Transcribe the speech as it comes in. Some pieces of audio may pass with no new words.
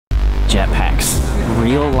jetpacks.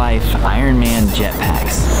 Real life Iron Man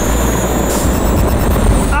jetpacks.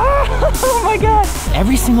 Ah, oh my God.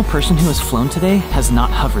 Every single person who has flown today has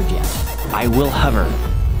not hovered yet. I will hover.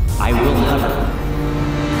 I will hover.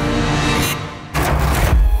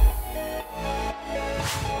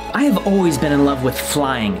 I have always been in love with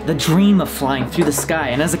flying, the dream of flying through the sky,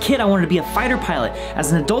 and as a kid I wanted to be a fighter pilot.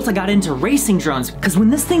 As an adult I got into racing drones, because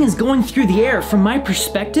when this thing is going through the air, from my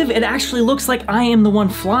perspective, it actually looks like I am the one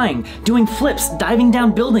flying, doing flips, diving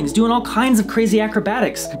down buildings, doing all kinds of crazy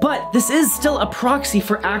acrobatics. But this is still a proxy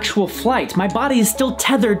for actual flight. My body is still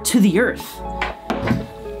tethered to the earth.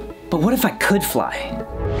 But what if I could fly?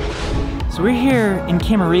 So we're here in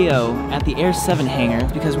Camarillo at the Air 7 hangar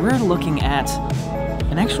because we're looking at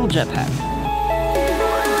an actual jetpack.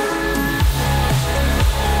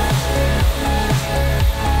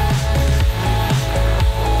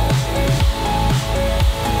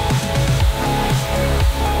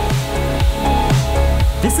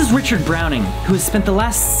 This is Richard Browning, who has spent the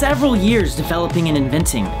last several years developing and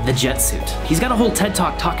inventing the jet suit. He's got a whole TED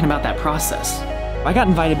Talk talking about that process. I got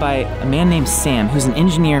invited by a man named Sam, who's an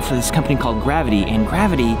engineer for this company called Gravity, and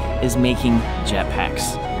Gravity is making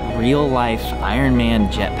jetpacks. Real life Iron Man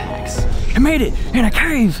jetpacks. I made it in a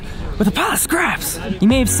cave with a pile of scraps. You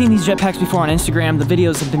may have seen these jetpacks before on Instagram. The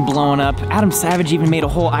videos have been blowing up. Adam Savage even made a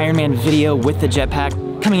whole Iron Man video with the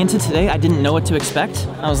jetpack. Coming into today, I didn't know what to expect.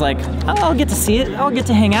 I was like, oh, I'll get to see it, I'll get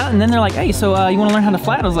to hang out, and then they're like, hey, so you wanna learn how to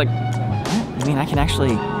fly? And I was like, what? You mean I can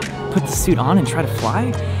actually put the suit on and try to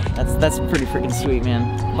fly? That's pretty freaking sweet,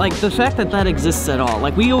 man. Like, the fact that that exists at all.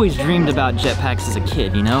 Like, we always dreamed about jetpacks as a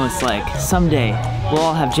kid, you know? It's like, someday, we'll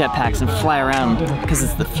all have jetpacks and fly around because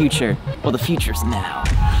it's the future. Well, the future's now.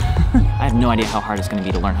 I have no idea how hard it's gonna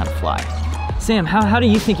be to learn how to fly. Sam, how do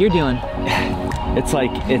you think you're doing? It's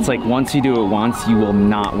like once you do it once, you will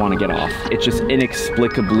not want to get off. It's just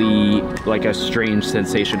inexplicably like a strange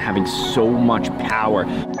sensation, having so much power.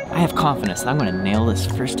 I have confidence that I'm gonna nail this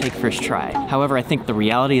first take, first try. However, I think the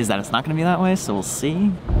reality is that it's not gonna be that way, so we'll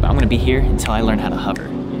see. But I'm gonna be here until I learn how to hover.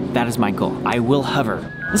 That is my goal. I will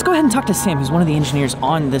hover. Let's go ahead and talk to Sam, who's one of the engineers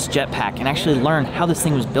on this jetpack, and actually learn how this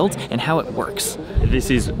thing was built and how it works. This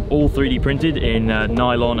is all 3D printed in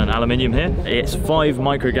nylon and aluminium here. It's 5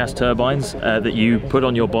 microgas turbines that you put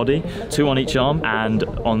on your body, 2 on each arm, and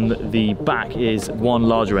on the back is 1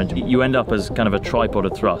 larger engine. You end up as kind of a tripod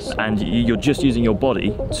of thrust, and you're just using your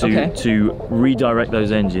body to redirect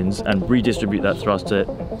those engines and redistribute that thrust to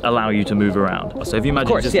allow you to move around. So if you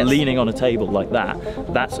imagine just leaning on a table like that,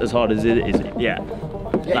 that's as hard as it is. Yeah.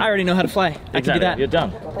 I already know how to fly. Exactly. I can do that. You're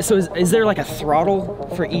done. So is there like a throttle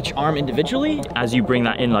for each arm individually? As you bring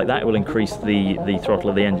that in like that, it will increase the throttle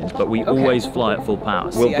of the engines, but we always fly at full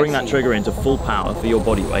power. We'll bring that trigger into full power for your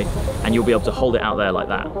body weight, and you'll be able to hold it out there like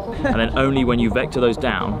that. And then only when you vector those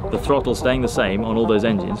down, the throttle staying the same on all those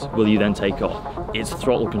engines, will you then take off. It's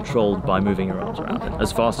throttle controlled by moving your arms around.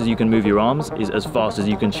 As fast as you can move your arms is as fast as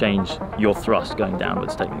you can change your thrust going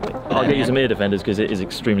downwards, technically. I'll get you some ear defenders because it is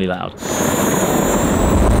extremely loud.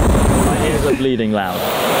 My ears are bleeding loud.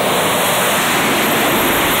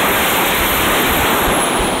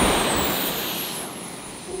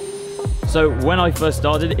 So when I first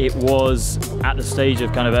started, it was at the stage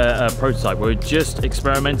of kind of a prototype. We were just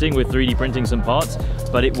experimenting with 3D printing some parts,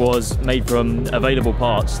 but it was made from available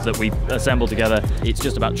parts that we assembled together. It's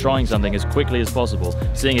just about trying something as quickly as possible,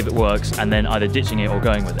 seeing if it works, and then either ditching it or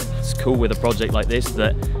going with it. It's cool with a project like this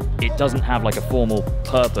that it doesn't have like a formal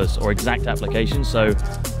purpose or exact application, so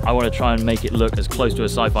I want to try and make it look as close to a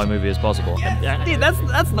sci-fi movie as possible. Yes, dude,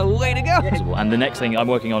 that's the way to go. And the next thing I'm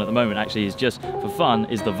working on at the moment actually is just for fun,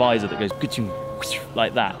 is the visor that goes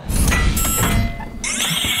like that.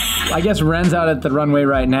 I guess Wren's out at the runway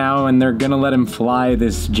right now, and they're gonna let him fly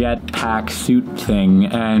this jetpack suit thing.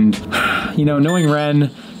 And, you know, knowing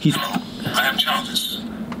Wren, he's... I am Jarvis.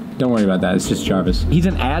 Don't worry about that, it's just Jarvis. He's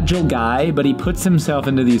an agile guy, but he puts himself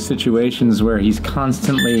into these situations where he's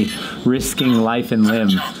constantly risking life and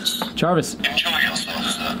limb. Jarvis. Enjoy yourself,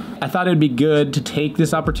 sir. I thought it'd be good to take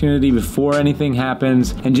this opportunity before anything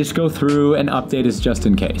happens and just go through and update his just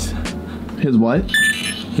in case. His what?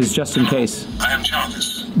 His just in case. I am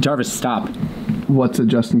Jarvis. Jarvis, stop. What's a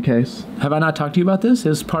just in case? Have I not talked to you about this?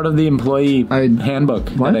 It's part of the employee handbook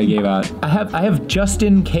that I gave out. I have just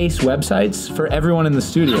in case websites for everyone in the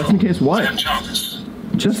studio. Just in case what? I am Jarvis.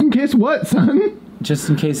 Just in case what, son? Just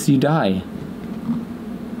in case you die.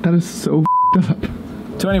 That is so up.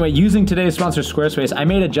 So anyway, using today's sponsor, Squarespace, I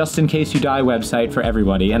made a just in case you die website for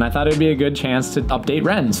everybody, and I thought it'd be a good chance to update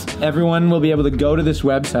Wren's. Everyone will be able to go to this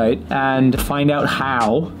website and find out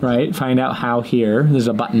how, right? Find out how here. There's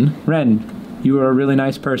a button. Wren, you are a really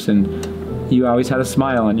nice person. you always had a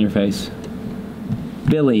smile on your face.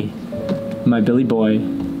 Billy, my Billy boy,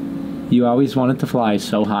 you always wanted to fly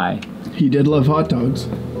so high. He did love hot dogs.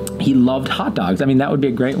 He loved hot dogs. I mean, that would be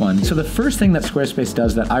a great one. So the first thing that Squarespace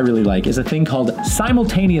does that I really like is a thing called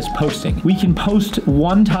simultaneous posting. We can post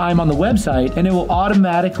one time on the website and it will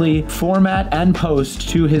automatically format and post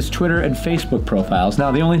to his Twitter and Facebook profiles.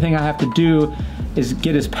 Now, the only thing I have to do is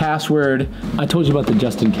get his password. I told you about the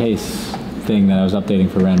just in case thing that I was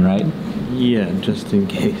updating for Wren, right? Yeah, just in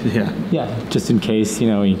case, yeah. Yeah, just in case, you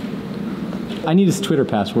know, I need his Twitter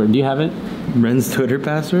password. Do you have it? Wren's Twitter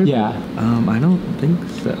password? Yeah. I don't think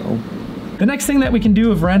so. The next thing that we can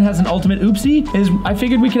do if Wren has an ultimate oopsie is I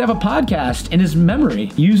figured we could have a podcast in his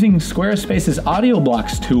memory. Using Squarespace's Audio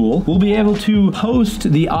Blocks tool, we'll be able to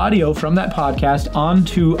post the audio from that podcast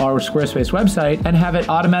onto our Squarespace website and have it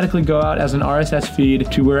automatically go out as an RSS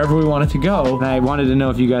feed to wherever we want it to go. And I wanted to know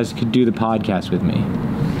if you guys could do the podcast with me.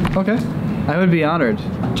 Okay. I would be honored.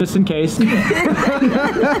 Just in case.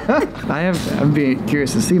 I'd be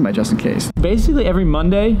curious to see my just in case. Basically every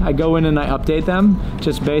Monday I go in and I update them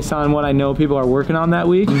just based on what I know people are working on that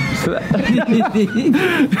week. So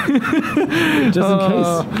just in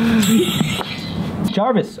case.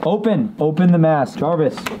 Jarvis, open the mask.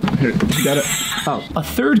 Jarvis. Here, get it. Oh. A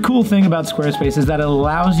third cool thing about Squarespace is that it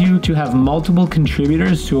allows you to have multiple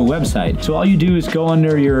contributors to a website. So all you do is go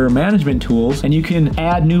under your management tools and you can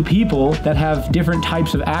add new people that have different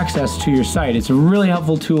types of access to your site. It's a really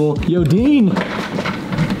helpful tool. Yo, Dean.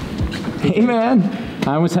 Hey, man.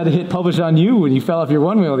 I almost had to hit publish on you when you fell off your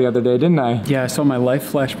one wheel the other day, didn't I? Yeah, I saw my life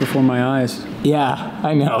flash before my eyes. Yeah,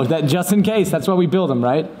 I know. That just in case. That's why we build them,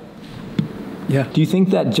 right? Yeah. Do you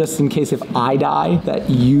think that just in case if I die, that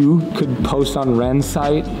you could post on Wren's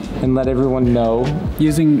site and let everyone know?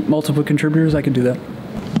 Using multiple contributors, I could do that.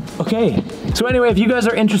 Okay. So anyway, if you guys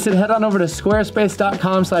are interested, head on over to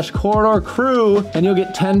squarespace.com/corridorcrew and you'll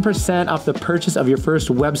get 10% off the purchase of your first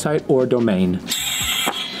website or domain.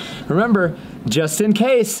 Remember, just in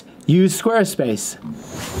case, use Squarespace.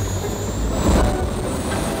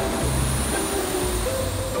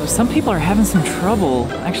 Some people are having some trouble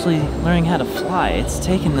actually learning how to fly. It's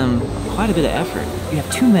taken them quite a bit of effort. You have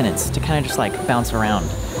 2 minutes to kind of just like bounce around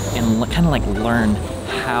and kind of like learn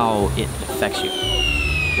how it affects you.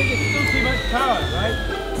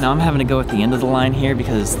 Now I'm having to go at the end of the line here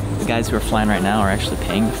because the guys who are flying right now are actually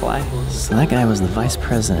paying to fly. So that guy was the vice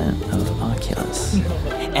president of Oculus.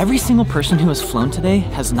 Every single person who has flown today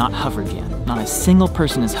has not hovered yet. Not a single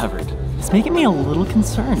person has hovered. It's making me a little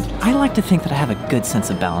concerned. I like to think that I have a good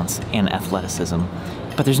sense of balance and athleticism,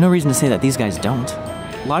 but there's no reason to say that these guys don't.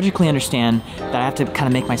 Logically understand that I have to kind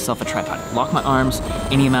of make myself a tripod. Lock my arms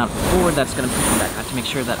any amount forward that's gonna push me back. I have to make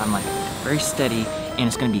sure that I'm like very steady and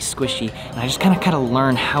it's gonna be squishy, and I just kind of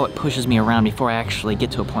learn how it pushes me around before I actually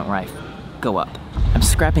get to a point where I go up. I'm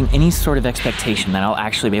scrapping any sort of expectation that I'll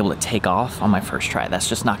actually be able to take off on my first try. That's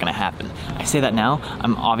just not gonna happen. I say that now,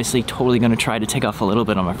 I'm obviously totally gonna try to take off a little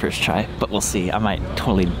bit on my first try, but we'll see. I might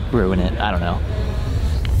totally ruin it, I don't know.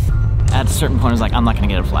 At a certain point, I was like, I'm not gonna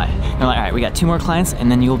get to fly. And they're like, all right, we got 2 more clients, and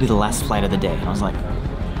then you'll be the last flight of the day. And I was like,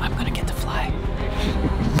 I'm gonna get to fly.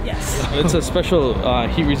 Yes. It's a special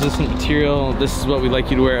heat-resistant material. This is what we like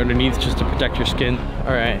you to wear underneath just to protect your skin.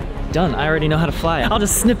 All right. Done. I already know how to fly. I'll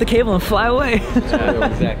just snip the cable and fly away. Yeah,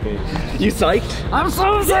 exactly. You psyched? I'm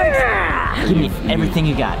so psyched! Yeah! Give me everything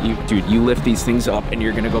you got. Dude, you lift these things up and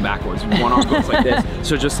you're gonna go backwards. One arm goes like this.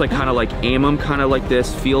 So just like kind of like aim them kind of like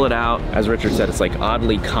this, feel it out. As Richard said, it's like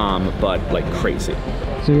oddly calm, but like crazy.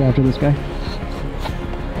 So you're after this guy?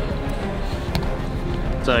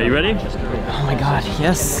 So, you ready? Oh my god,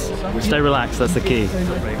 yes. Stay relaxed, that's the key.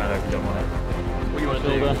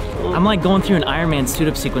 I'm like going through an Iron Man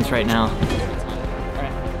suit-up sequence right now.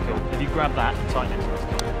 Alright, cool. If you grab that, tighten it.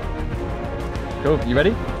 Cool, you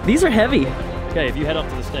ready? These are heavy. Okay, if you head up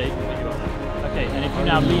to the stage, we'll get you up there. Okay, and if you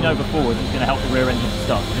now lean over forward, it's going to help the rear engine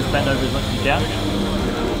start. Just bend over as much as you can.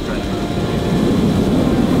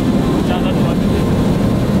 Down, that's right.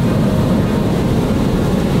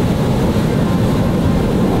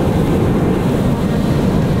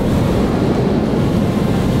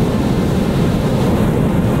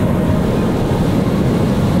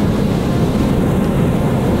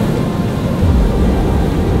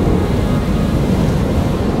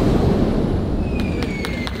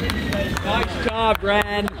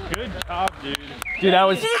 Wren. Good job, dude. Dude, that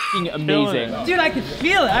was fucking amazing. Dude, I could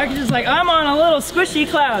feel it. I could just like, I'm on a little squishy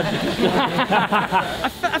cloud.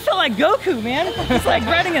 I felt like Goku, man. It's like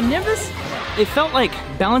riding a Nimbus. It felt like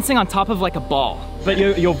balancing on top of like a ball. But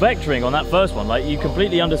you're vectoring on that first one, like you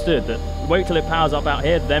completely understood that wait till it powers up out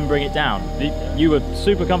here, then bring it down. You were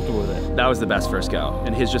super comfortable with it. That was the best first go,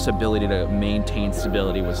 and his just ability to maintain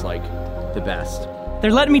stability was like the best.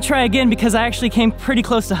 They're letting me try again because I actually came pretty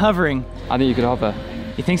close to hovering. I think you could hover.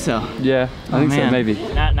 You think so? Yeah, I think man. so, maybe.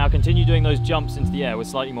 Now continue doing those jumps into the air with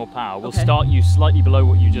slightly more power. We'll start you slightly below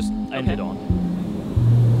what you just ended on.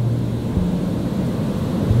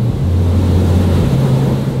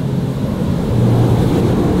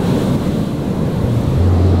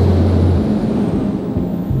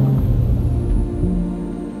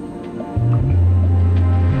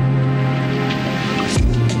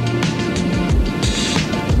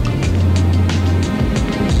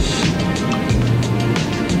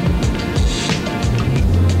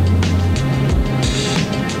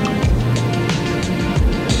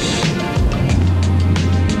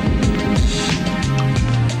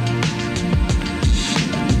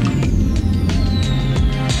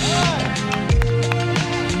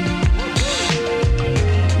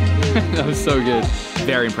 That was so good.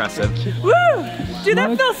 Very impressive. Woo! Dude,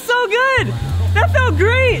 that felt so good! That felt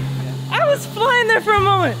great! I was flying there for a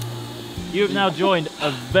moment. You have now joined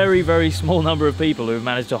a very, very small number of people who have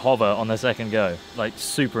managed to hover on their second go. Like,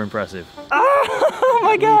 super impressive. Oh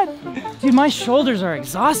my god! Dude, my shoulders are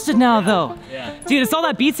exhausted now though. Yeah. Dude, it's all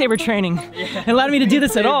that Beat Saber training. It allowed me to do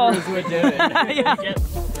this at all. Yeah.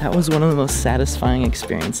 That was one of the most satisfying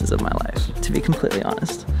experiences of my life, to be completely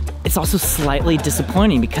honest. It's also slightly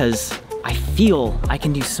disappointing because I feel I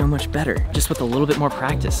can do so much better just with a little bit more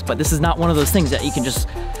practice. But this is not one of those things that you can just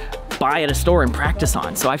buy at a store and practice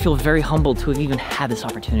on. So I feel very humbled to have even had this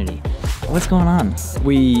opportunity. What's going on?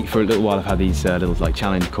 We, for a little while, have had these little like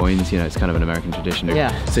challenge coins. You know, it's kind of an American tradition.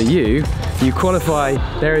 Yeah. So you qualify.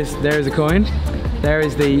 There is a coin. There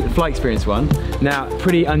is the flight experience one. Now,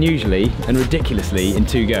 pretty unusually and ridiculously in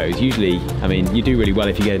 2 goes. Usually, I mean, you do really well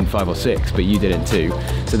if you get in 5 or 6, but you did it in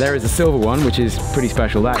 2. So there is a silver one, which is pretty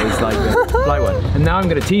special. That is like the flight one. And now I'm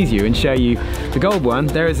going to tease you and show you the gold one.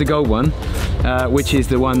 There is the gold one, which is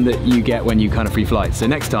the one that you get when you kind of free flight. So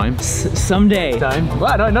next time. Someday.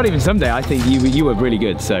 Well, no, not even someday. I think you were really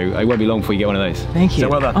good. So it won't be long before you get one of those. Thank you. So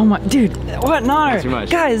well done. Oh my, dude, what an honor. Thanks very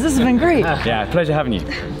much. Guys, this has been great. Yeah, pleasure having you.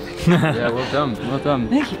 Yeah, well done, well done.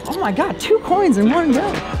 Thank you. Oh my god, 2 coins in 1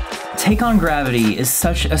 go. Take On Gravity is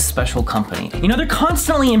such a special company. You know, they're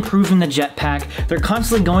constantly improving the jetpack. They're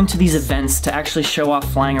constantly going to these events to actually show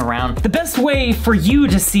off flying around. The best way for you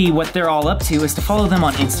to see what they're all up to is to follow them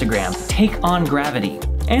on Instagram. Take On Gravity.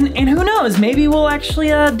 And who knows, maybe we'll actually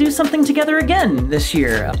do something together again this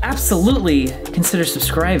year. Absolutely consider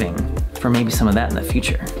subscribing for maybe some of that in the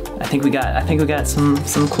future. I think we got some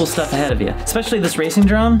cool stuff ahead of you. Especially this racing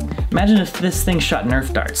drone. Imagine if this thing shot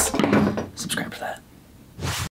Nerf darts. Subscribe for that.